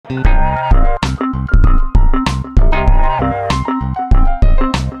Welcome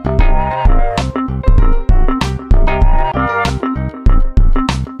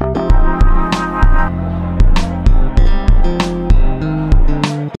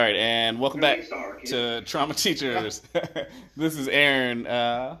back to Trauma Teachers. This is Aaron,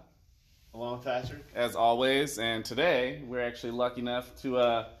 along with Patrick, as always, and today we're actually lucky enough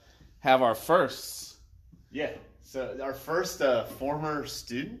to have our first. Yeah, so our first former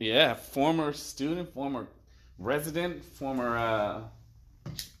student. Yeah, former student, former resident, former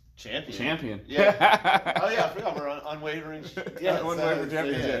champion. Yeah. Oh yeah, I forgot we're unwavering. Yeah, unwavering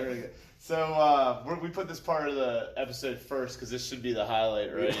champion. Yeah, very good. So we put this part of the episode first because this should be the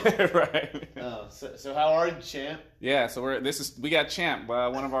highlight, right? Right. So how are you, Champ? Yeah, so we got Champ,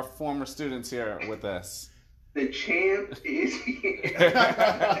 one of our former students here with us. The Champ is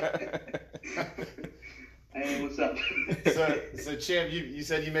here. Hey, what's up? So Champ, you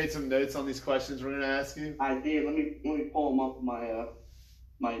said you made some notes on these questions we're gonna ask you. I did. Let me pull them up on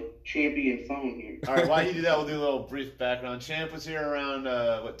my champion phone here. All right, while you do that, we'll do a little brief background. Champ was here around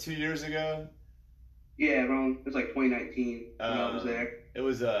 2 years ago? Yeah, it was like 2019 when I was there. It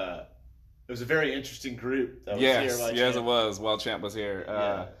was a very interesting group that was here. Yes, Champ. It was while Champ was here.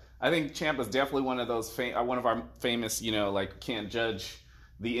 Yeah. I think Champ is definitely one of those one of our famous, can't judge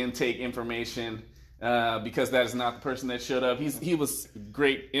the intake information because that is not the person that showed up. He was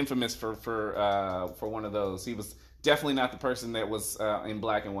infamous for one of those. He was definitely not the person that was in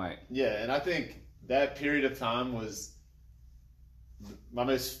black and white. Yeah, and I think that period of time was my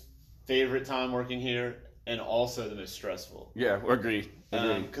most favorite time working here, and also the most stressful. Yeah, agreed.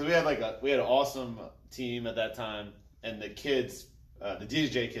 Because we had an awesome team at that time, and the kids, the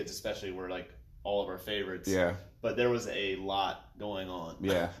DJ kids especially, were like all of our favorites. Yeah. But there was a lot going on.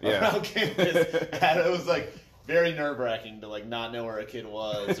 Yeah. Around campus, and it was like very nerve-wracking to like not know where a kid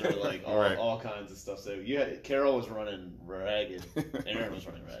was or like all kinds of stuff. So Carol was running ragged, Aaron was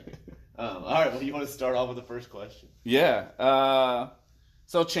running ragged. All right, well, you want to start off with the first question? Yeah.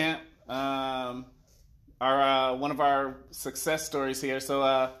 So Champ, one of our success stories here.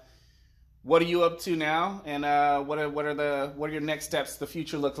 So, what are you up to now, and what are your next steps? The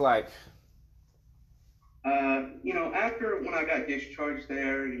future look like? After when I got discharged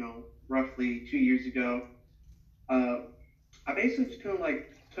there, roughly 2 years ago. I basically just kind of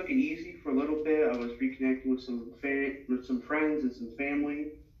like took it easy for a little bit. I was reconnecting with some friends and some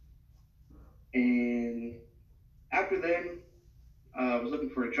family, and after then, I was looking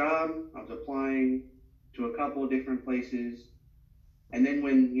for a job. I was applying to a couple of different places, and then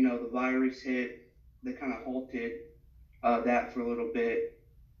when the virus hit, they kind of halted that for a little bit.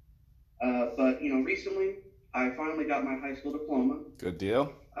 But recently, I finally got my high school diploma. Good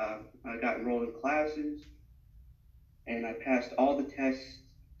deal. I got enrolled in classes. And I passed all the tests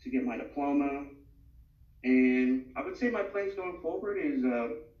to get my diploma. And I would say my plans going forward is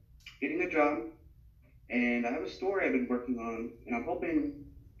getting a job. And I have a story I've been working on, and I'm hoping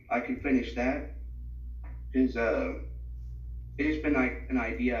I can finish that. It's just been like an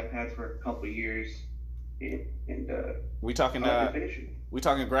idea I've had for a couple of years, and we talking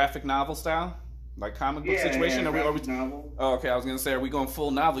graphic novel style? Like comic book situation? Yeah, graphic novel. Oh, okay. I was gonna say, are we going full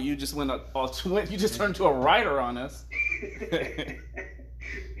novel? You just you just turned into a writer on us.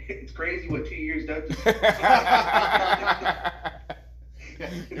 It's crazy what 2 years does.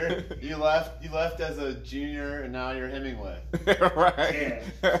 You left as a junior, and now you're Hemingway. Right.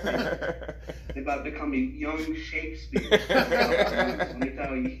 Yeah. About becoming young Shakespeare. Let me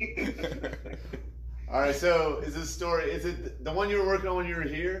tell you. All right, so is it the one you were working on when you were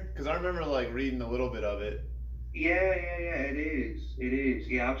here? Because I remember like reading a little bit of it. Yeah, it is.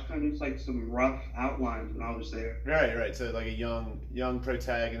 Yeah, I was kind of just like some rough outlines when I was there. Right. So like a young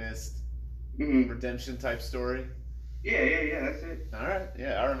protagonist, redemption type story. Yeah, that's it. All right,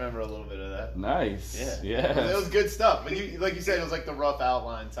 yeah, I remember a little bit of that. Nice. Yeah. It was good stuff. But like you said, it was like the rough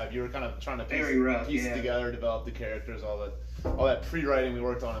outline type. You were kind of trying to piece it together, develop the characters, all that pre-writing we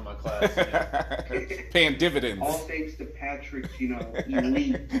worked on in my class. Paying dividends. All thanks to Patrick's,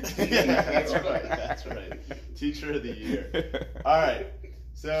 elite. Yeah, that's right. Teacher of the year. All right.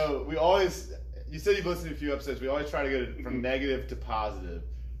 So you said you've listened to a few episodes. We always try to get it from negative to positive.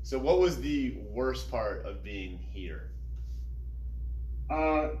 So what was the worst part of being here?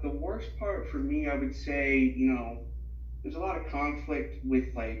 The worst part for me, I would say, there's a lot of conflict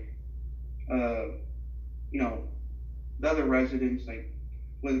with the other residents, like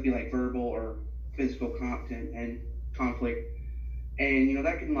whether it be like verbal or physical content and conflict. And,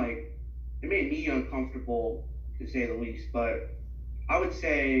 that can it made me uncomfortable to say the least, but I would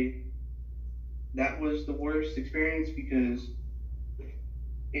say that was the worst experience because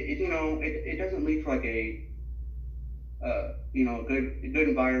it doesn't lead for like a good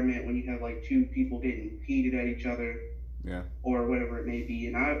environment when you have like two people getting heated at each other, Yeah. or whatever it may be.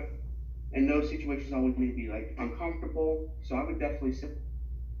 And in those situations always made me like uncomfortable. So I would definitely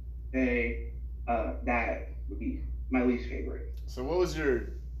say that would be my least favorite. So what was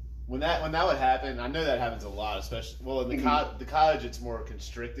your when that would happen? I know that happens a lot, especially in the the college it's more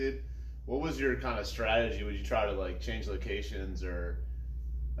constricted. What was your kind of strategy? Would you try to like change locations or?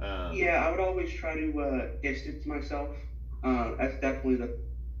 Yeah, I would always try to distance myself. That's definitely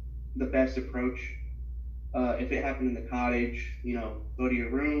the best approach. If it happened in the cottage, go to your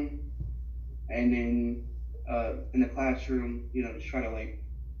room, and then in the classroom, just try to like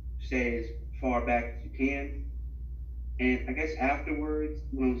stay as far back as you can. And I guess afterwards,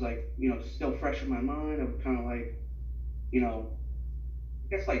 when it was like, still fresh in my mind, I would kind of like, I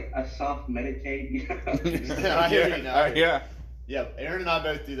guess like a soft meditate. I hear you now. Yeah. Yeah, Aaron and I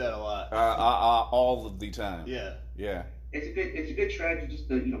both do that a lot. All of the time. Yeah. Yeah. It's a good strategy just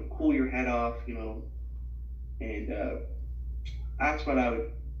to cool your head off, and that's what I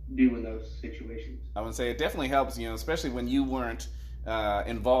would do in those situations. I would say it definitely helps, especially when you weren't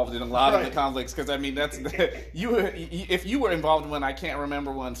involved in a lot of the conflicts. Because I mean, that's if you were involved in one, I can't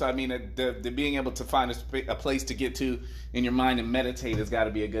remember one. So I mean, the being able to find a place to get to in your mind and meditate has got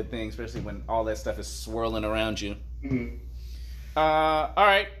to be a good thing, especially when all that stuff is swirling around you. Mm-hmm. All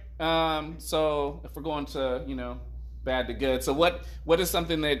right. So if we're going to bad to good, so what is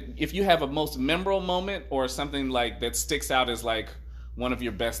something that, if you have a most memorable moment or something like that sticks out as like one of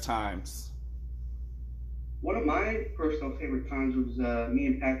your best times? One of my personal favorite times was me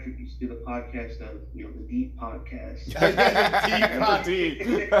and Patrick used to do the podcast, the Deep Podcast.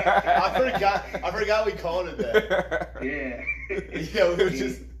 Deep. I forgot we called it that. Yeah. Yeah, we were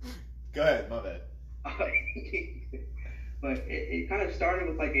just. Go ahead, my bad. But it kind of started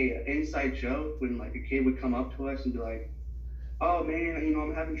with like a inside joke when like a kid would come up to us and be like, "Oh man,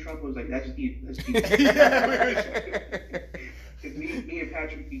 I'm having trouble." I was like, "That's deep. That's deep." Because me and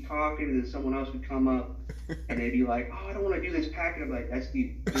Patrick would be talking, and then someone else would come up, and they'd be like, "Oh, I don't want to do this packet." I'm like, "That's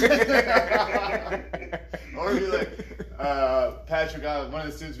deep." Or be like, Patrick, one of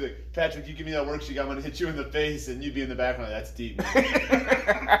the students would be like, "Patrick, you give me that worksheet, I'm gonna hit you in the face," and you'd be in the background. That's deep.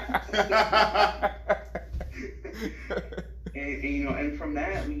 And from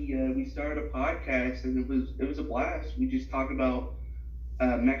that we started a podcast, and it was a blast. We just talked about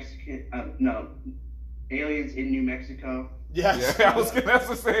aliens in New Mexico. Yes. Yeah, I was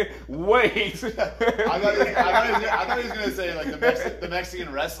gonna say, wait. I thought he was gonna say like the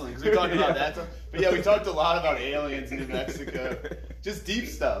Mexican wrestling, because we talked about that stuff. But yeah, we talked a lot about aliens in New Mexico, just deep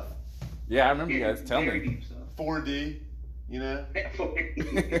stuff. Yeah, I remember you guys telling very me. deep stuff. 4D,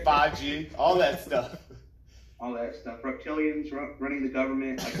 5G, all that stuff. All that stuff. Reptilians running the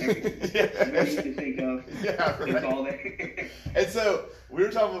government, like everything. Yeah. Everything you can think of. Yeah, right. It's all there. And so we were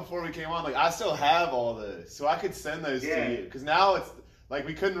talking before we came on, like I still have all those, so I could send those to you, because now it's like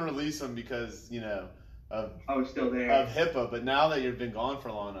we couldn't release them because of I was still there. of HIPAA, but now that you've been gone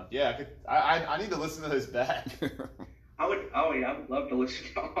for long enough, yeah, I need to listen to those back. I would love to listen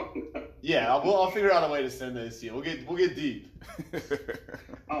to all of them. Yeah, I'll figure out a way to send those to you. We'll get deep.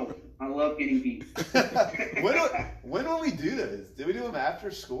 Oh, I love getting deep. when will we do those? Did we do them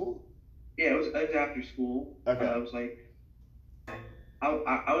after school? Yeah, it was after school. Okay. I was like,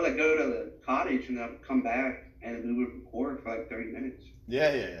 I would like go to the cottage and then I would come back and we would record for like 30 minutes.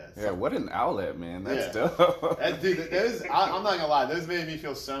 Yeah. Yeah, what an outlet, man. That's dope. Dude, I'm not gonna lie, those made me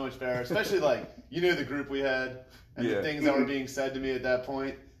feel so much better, especially like the group we had and the things that were being said to me at that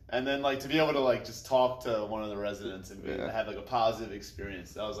point. And then like to be able to like just talk to one of the residents and have like a positive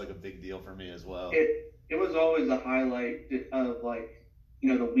experience, that was like a big deal for me as well. It was always a highlight of like,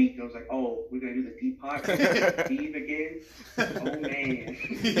 the week. I was like, oh, we're gonna do the Deep Podcast, Steve again. Oh man.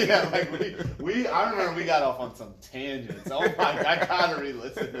 Yeah, like I remember we got off on some tangents. Oh my, I gotta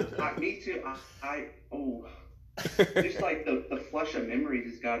re-listen to that. Me too. Just like the flush of memories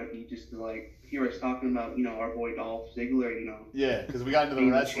has got to be just to like hear us talking about our boy Dolph Ziggler. Yeah, because we got into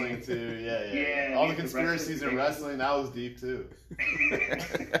the wrestling too. Yeah. All the conspiracies in wrestling, that was deep too.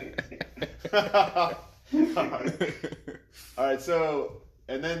 All right, so.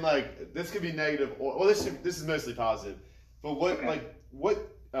 And then like this could be negative, or this is mostly positive. But what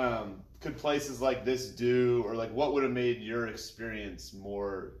could places like this do, or like what would have made your experience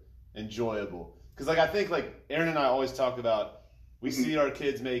more enjoyable? Because like I think like Aaron and I always talk about, we see our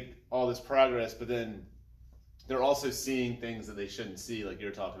kids make all this progress, but then they're also seeing things that they shouldn't see, like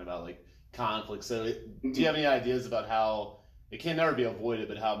you're talking about, like conflict. So do you have any ideas about how it can never be avoided,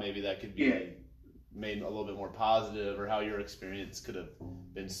 but how maybe that could be made a little bit more positive, or how your experience could have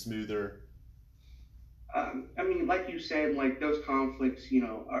been smoother? I mean, like you said, like those conflicts, you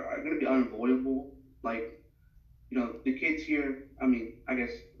know, are going to be unavoidable. Like, you know, the kids here, I mean, I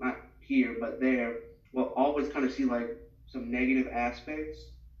guess not here, but there, will always kind of see like some negative aspects.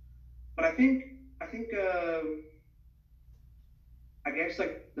 But I guess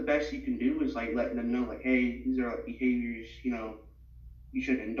like the best you can do is like letting them know, like, hey, these are like behaviors, you know, you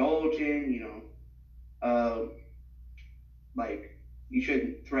shouldn't indulge in, you know, like you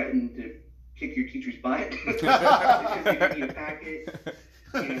shouldn't threaten to kick your teacher's butt. They shouldn't give you a packet.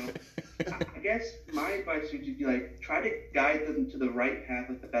 You know, I guess my advice would be like try to guide them to the right path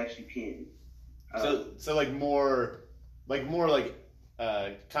like the best you can. So like more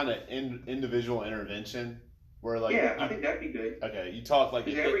kind of individual intervention where like yeah, I think that'd be good. Okay, you talk like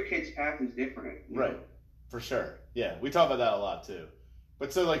because every kid's path is different. Right, for sure. Yeah, we talk about that a lot too.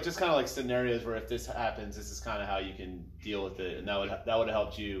 But so like just kind of like scenarios where if this happens, this is kind of how you can deal with it, and that would have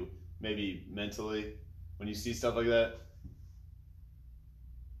helped you maybe mentally when you see stuff like that.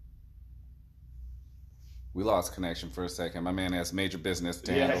 We lost connection for a second. My man has major business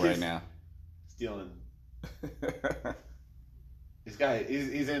to handle right now. Stealing.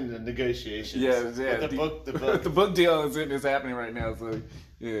 He's in the negotiations. Yeah. The book. The book deal is happening right now. So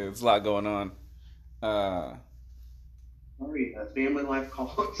yeah, it's a lot going on. Sorry, family life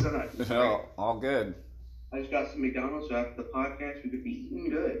calls. All good. I just got some McDonald's, so after the podcast, we could be eating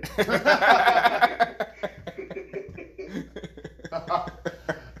good.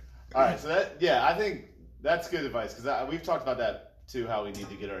 All right, so I think that's good advice because we've talked about that too. How we need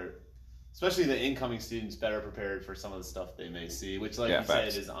to get especially the incoming students, better prepared for some of the stuff they may see, which, like you said,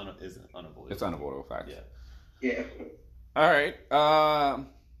 is unavoidable. It's unavoidable fact. Yeah. All right.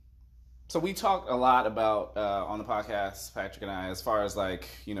 So we talk a lot about on the podcast, Patrick and I, as far as like,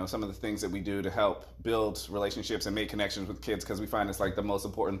 you know, some of the things that we do to help build relationships and make connections with kids, because we find it's like the most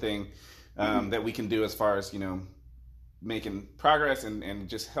important thing that we can do as far as, you know, making progress and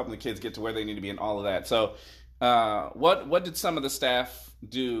just helping the kids get to where they need to be and all of that. So what did some of the staff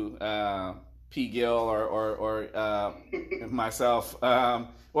do, P. Gill or myself,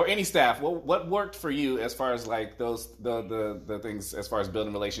 or any staff? What worked for you as far as like the things as far as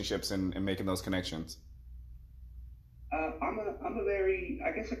building relationships and making those connections?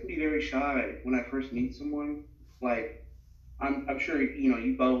 I guess I can be very shy when I first meet someone. Like, I'm sure, you know,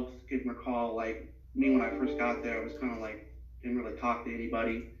 you both can recall, like, me when I first got there, I was kind of like, didn't really talk to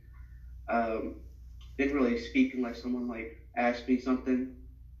anybody. Didn't really speak unless someone, like, asked me something.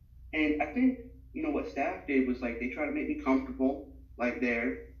 And I think, you know, what staff did was, like, they tried to make me comfortable, like,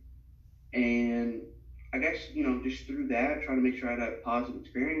 there. And I guess, you know, just through that, trying to make sure I had a positive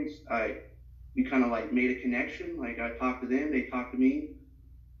experience, we kind of, like, made a connection. Like, I talked to them, they talked to me.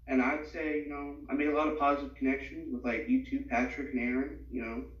 And I'd say, you know, I made a lot of positive connections with, like, you two, Patrick and Aaron, you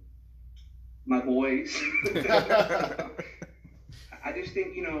know, my boys. I just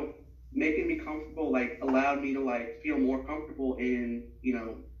think, you know, making me comfortable, like, allowed me to, like, feel more comfortable and, you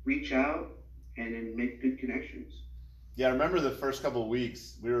know, reach out and then make good connections. Yeah, I remember the first couple of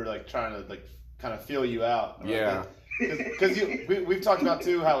weeks, we were, like, trying to, like, kind of feel you out. Right? Yeah. Because we've talked about,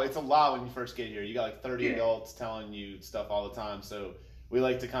 too, how it's a lot when you first get here. You got, like, 30 adults telling you stuff all the time, so we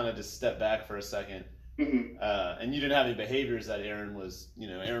like to kind of just step back for a second. Mm-hmm. And you didn't have any behaviors that Aaron was, you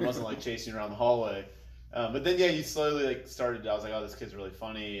know, Aaron wasn't, like, chasing you around the hallway. But then, yeah, you slowly, like, started, I was like, oh, this kid's really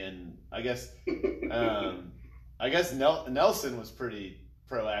funny, and I guess Nelson was pretty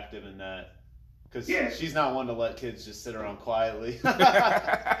proactive in that, because she's not one to let kids just sit around quietly.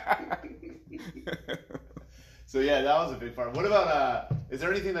 So yeah, that was a big part. What about is there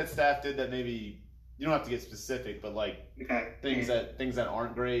anything that staff did that maybe you don't have to get specific, but like things that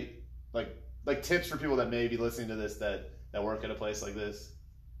aren't great, like tips for people that may be listening to this that work at a place like this?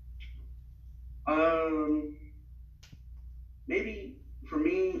 Maybe for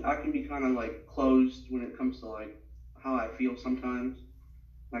me, I can be kind of like closed when it comes to like how I feel sometimes.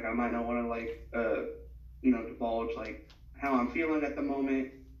 Like I might not want to like, you know, divulge like how I'm feeling at the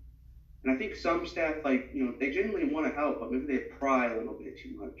moment. And I think some staff, like, you know, they genuinely want to help, but maybe they pry a little bit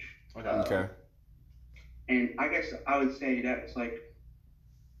too much. Okay. And I guess I would say that's like,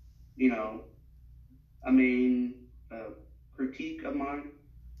 you know, a main critique of mine.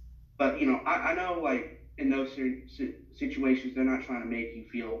 But, you know, I know like in those situations, they're not trying to make you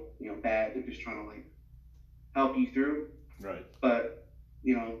feel, you know, bad. They're just trying to like help you through. Right. But,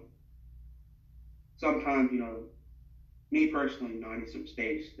 you know, sometimes, you know, me personally, you know, I need some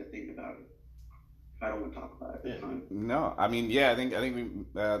space to think about it. If I don't want to talk about it at the time. No, I mean, yeah, I think we,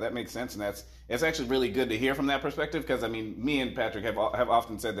 that makes sense, and it's actually really good to hear from that perspective, because I mean, me and Patrick have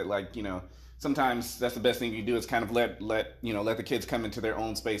often said that, like, you know, sometimes that's the best thing you do is kind of let the kids come into their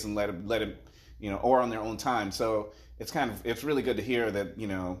own space and let them or on their own time. So it's really good to hear that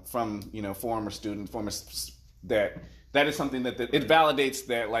from former that is something that it validates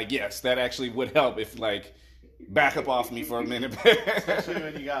that, like, yes, that actually would help if, like, back up off me for a minute. Especially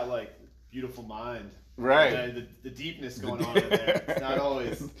when you got, like, beautiful mind. Right. The deepness going on in there. It's not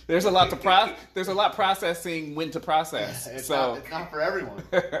always. There's a lot processing when to process. It's so it's not for everyone.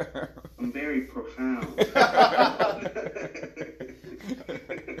 I'm very profound.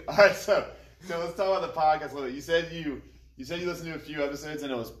 All right, so let's talk about the podcast a little bit. You said you listened to a few episodes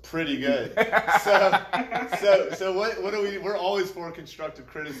and it was pretty good. So what do we? We're always for constructive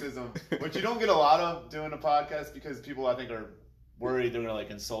criticism, which you don't get a lot of doing a podcast because people, I think, are worried they're gonna,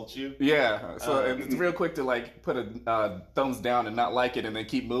 like, insult you. Yeah. So it's real quick to, like, put a thumbs down and not like it and then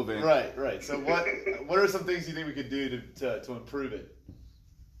keep moving. Right. So what are some things you think we could do to improve it?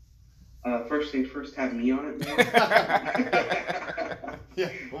 First things first, have me on it, man. Yeah,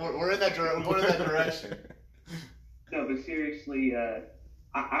 we're in that direction. We're going in that direction. No, but seriously, I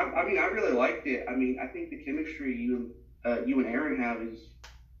mean, I really liked it. I mean, I think the chemistry you and Aaron have is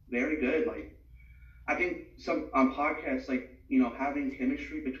very good. Like, I think some on podcasts, like, having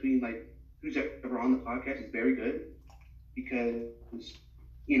chemistry between, like, who's ever on the podcast is very good because,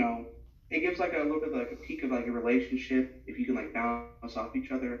 it gives, like, a little bit of, like, a peek of, like, a relationship if you can, like, bounce off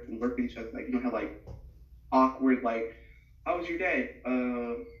each other and work with each other. Like, you don't have, like, awkward, like, how was your day?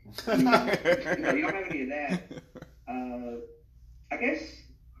 No, you don't have any of that.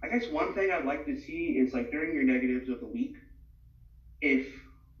 I guess one thing I'd like to see is, like, during your negatives of the week, if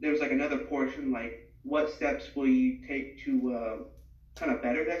there's, like, another portion, like, what steps will you take to kind of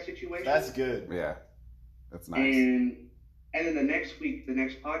better that situation? That's good. Yeah, that's nice. And then the next week, the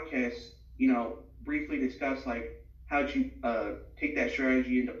next podcast, briefly discuss, like, how'd you take that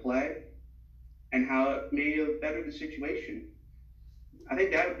strategy into play and how it may have bettered the situation. I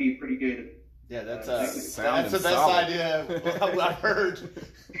think that would be pretty good. Yeah, that's Sound the best solid. idea I've heard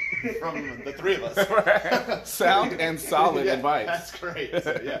from the three of us. Sound and solid Yeah, advice. That's great.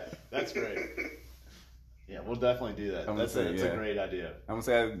 So, yeah, that's great. Yeah, we'll definitely do that. That's a great idea. I'm gonna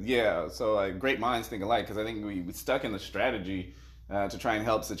say, yeah. So, like, great minds think alike, because I think we stuck in the strategy to try and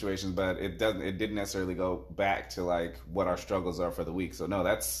help situations, but it didn't necessarily go back to, like, what our struggles are for the week. So no,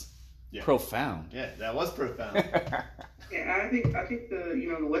 that's profound. Yeah, that was profound. Yeah, I think the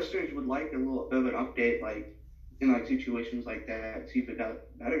the listeners would like a little bit of an update, like, in, like, situations like that, see if it got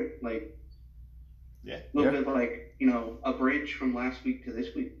better, like, Yeah. a little bit, like, a bridge from last week to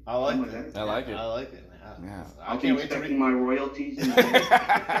this week. I like Something that. I like it. I like it. Yeah. I I'll can't be wait to expecting read. my royalties.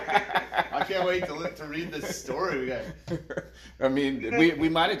 I can't wait to read this story we got. I mean, we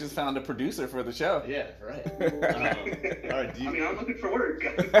might have just found a producer for the show. Yeah, right. All right. I mean, I'm looking for work.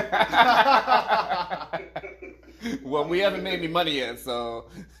 Well, we haven't made any money yet, so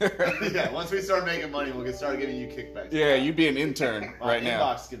Yeah, once we start making money, we'll start giving you kickbacks. yeah, you be an intern My right now.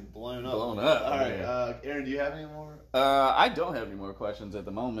 inbox getting blown up. Blown up, All right, yeah. Aaron, do you have any more? I don't have any more questions at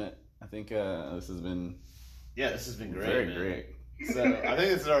the moment. I think this has been Yeah, this has been great. very man. great. So I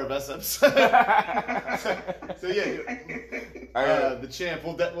think this is our best episode. so yeah, the champ.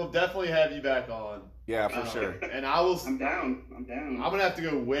 We'll definitely have you back on. Yeah, for sure. And I will. I'm down. I'm gonna have to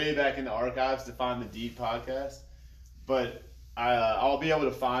go way back in the archives to find the Deep podcast, but I'll be able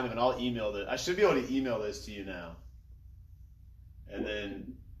to find them and I'll email it. I should be able to email this to you now. And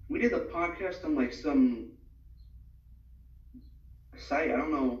then We did the podcast on, like, some site. I don't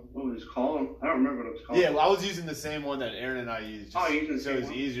know what it was called. I don't remember what it was called. yeah, well, I was using the same one that Aaron and I used. Oh, you're using the so same it's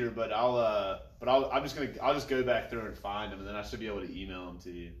one? easier. But I'll just go back through and find them, and then I should be able to email them to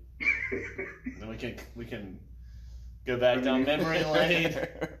you. And then we can go back down memory lane.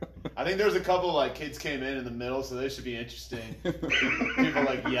 I think there's a couple, like, kids came in the middle, so they should be interesting. People,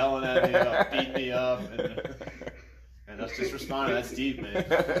 like, yelling at me about beating me up, and us just responding. That's deep, man.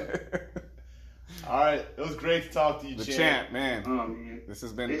 All right, it was great to talk to you, The champ. champ, man. Oh, man. This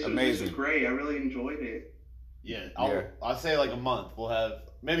has been This amazing. was great. I really enjoyed it. Yeah, Yeah. I'll say like a month. We'll have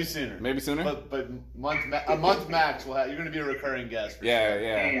maybe sooner. Maybe sooner? But a month max. You're going to be a recurring guest. For Yeah, sure.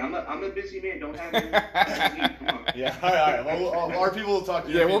 yeah. Hey, I'm a busy man. Don't have me. Come on. Yeah. All right. Well, our people will talk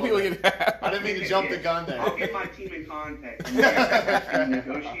to you. Yeah, we'll be looking I didn't mean to jump the gun there. I'll get my team in contact. And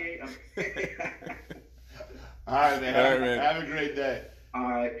negotiate. All right, man. All right, man. Have a great day. All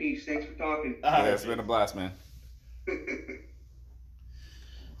right, peace. Thanks for talking. All right, Yeah, it's been a blast, man.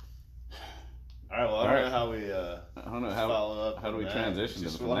 All right. Well, I don't know how we I don't know follow up. how do we on that. transition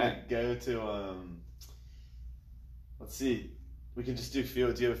Just to the want fanatic? to go to let's see. we can just do do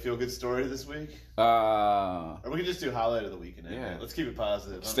you have a feel good story this week? Or we can just do highlight of the week. Yeah. Let's keep it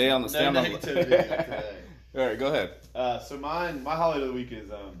positive. Stay on the negativity today. All right, go ahead. So my highlight of the week is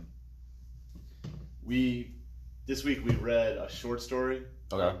this week we read a short story.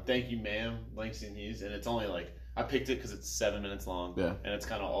 Okay. Thank You Ma'am, Langston Hughes, and it's only like I picked it because it's 7 minutes long. Yeah. And it's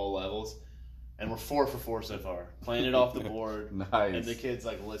kind of all levels, and we're 4 for 4 so far, playing it off the board. Nice. And the kids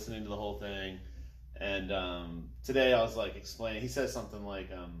like listening to the whole thing. And today I was like explaining. He says something like,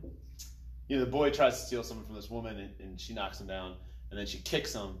 the boy tries to steal something from this woman, and she knocks him down. And then she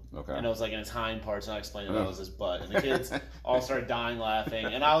kicks him, Okay. and it was like in his hind parts, and I explained that was his butt. And the kids all started dying laughing.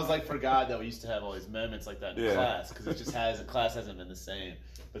 And I was like, forgot that we used to have all these moments like that in class, because it just class hasn't been the same.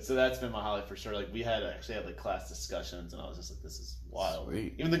 But so that's been my highlight for sure. Like we actually had like class discussions, and I was just like, this is wild.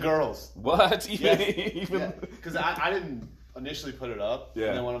 Sweet. Even the girls. What? Yeah. Because I didn't initially put it up. Yeah.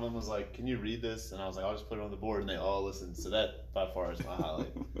 And then one of them was like, can you read this? And I was like, I'll just put it on the board, and they all listened. So that by far is my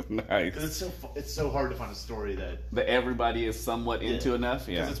highlight. Nice. Because it's so hard to find a story that everybody is somewhat into enough.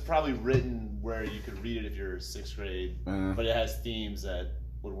 Yeah. Because it's probably written where you could read it if you're 6th grade, but it has themes that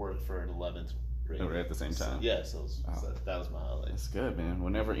would work for an 11th grade. At the same time. So that was my highlight. That's good, man.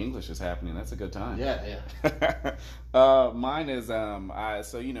 Whenever English is happening, that's a good time. Yeah. Mine is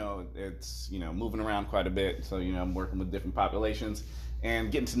it's moving around quite a bit. So I'm working with different populations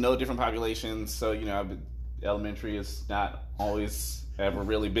and getting to know different populations. So elementary is not always ever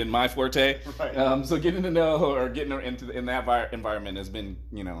really been my forte. Right. So getting to know or getting in that environment has been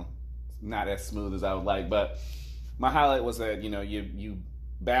not as smooth as I would like. But my highlight was that you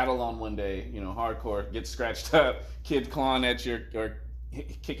battle on one day, hardcore, get scratched up, kid clawing at you or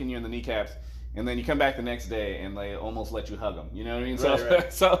kicking you in the kneecaps, and then you come back the next day and they almost let you hug them. You know what I mean?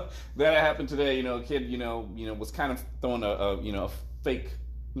 Right. So that happened today. A kid, was kind of throwing a fake,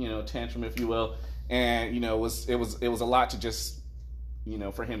 tantrum, if you will, and it was a lot to just.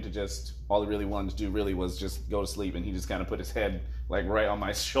 For him to just, all he really wanted to do really was just go to sleep, and he just kind of put his head like right on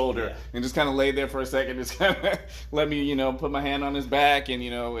my shoulder and just kind of laid there for a second, just kind of let me, put my hand on his back, and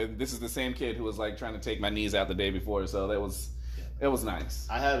and this is the same kid who was like trying to take my knees out the day before, so it was nice.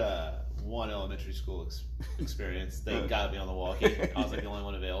 I had one elementary school experience. They got me on the walkie. I was like the only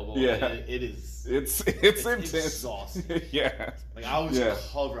one available. Yeah, it's intense. Exhausting. Yeah, like I was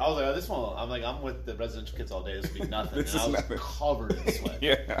covered. I was like, this one. I'm with the residential kids all day. This will be nothing. This and is I was nothing. covered in sweat.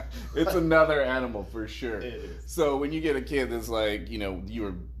 Yeah, it's another animal for sure. It is. So when you get a kid that's like, you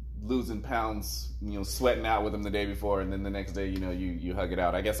were losing pounds, sweating out with them the day before, and then the next day, you hug it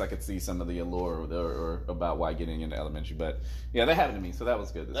out. I guess I could see some of the allure or about why getting into elementary, but yeah, that happened to me, so that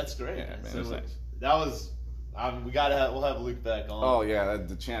was good. That's great. Yeah, man, So it was nice. That was. We'll have Luke back on. Oh yeah,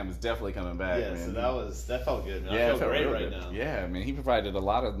 the champ is definitely coming back. Yeah, man. so that felt good, man. Yeah, I it feel felt great real right good. now. Yeah, man, he provided a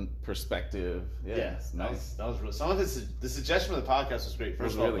lot of perspective. Yeah, it's nice. That was real. Some of the suggestion for the podcast was great.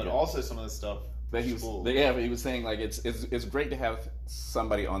 First of all, really but good. also some of the stuff. That he was saying like it's great to have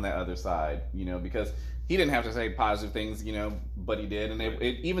somebody on that other side, because he didn't have to say positive things, but he did, and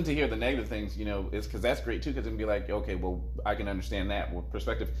even to hear the negative things, is because that's great too, because it can be like, okay, well, I can understand that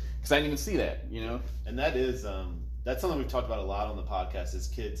perspective because I didn't even see that, And that is that's something we've talked about a lot on the podcast. Is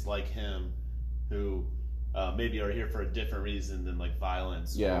kids like him who maybe are here for a different reason than like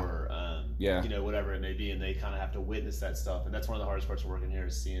violence or whatever it may be, and they kind of have to witness that stuff, and that's one of the hardest parts of working here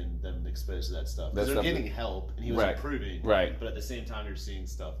is seeing them exposed to that stuff. Because they're getting help, and he was improving, right? But at the same time, you're seeing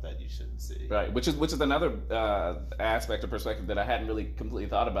stuff that you shouldn't see, right? Which is another aspect or perspective that I hadn't really completely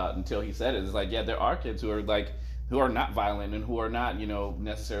thought about until he said it. Is like, yeah, there are kids who are not violent and who are not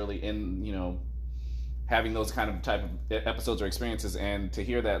necessarily in having those kind of type of episodes or experiences, and to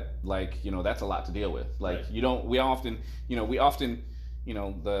hear that, that's a lot to deal with. Like, we often,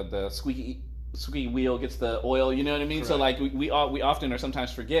 the squeaky wheel gets the oil, you know what I mean? Correct. So like we often or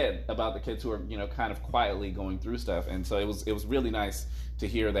sometimes forget about the kids who are, kind of quietly going through stuff. And so it was really nice to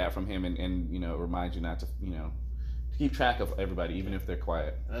hear that from him, and remind you not to, to keep track of everybody, even if they're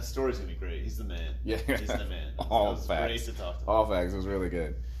quiet. And that story's gonna be great. He's the man. Yeah. He's the man. All facts. Great to talk to him. All facts. It was really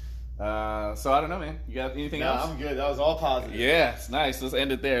good. So I don't know, man. You got anything else? No, I'm good. That was all positive. Yeah, it's nice. Let's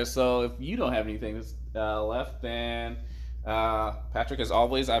end it there. So if you don't have anything left, then Patrick, as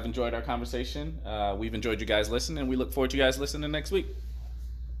always, I've enjoyed our conversation. We've enjoyed you guys listening, and we look forward to you guys listening next week.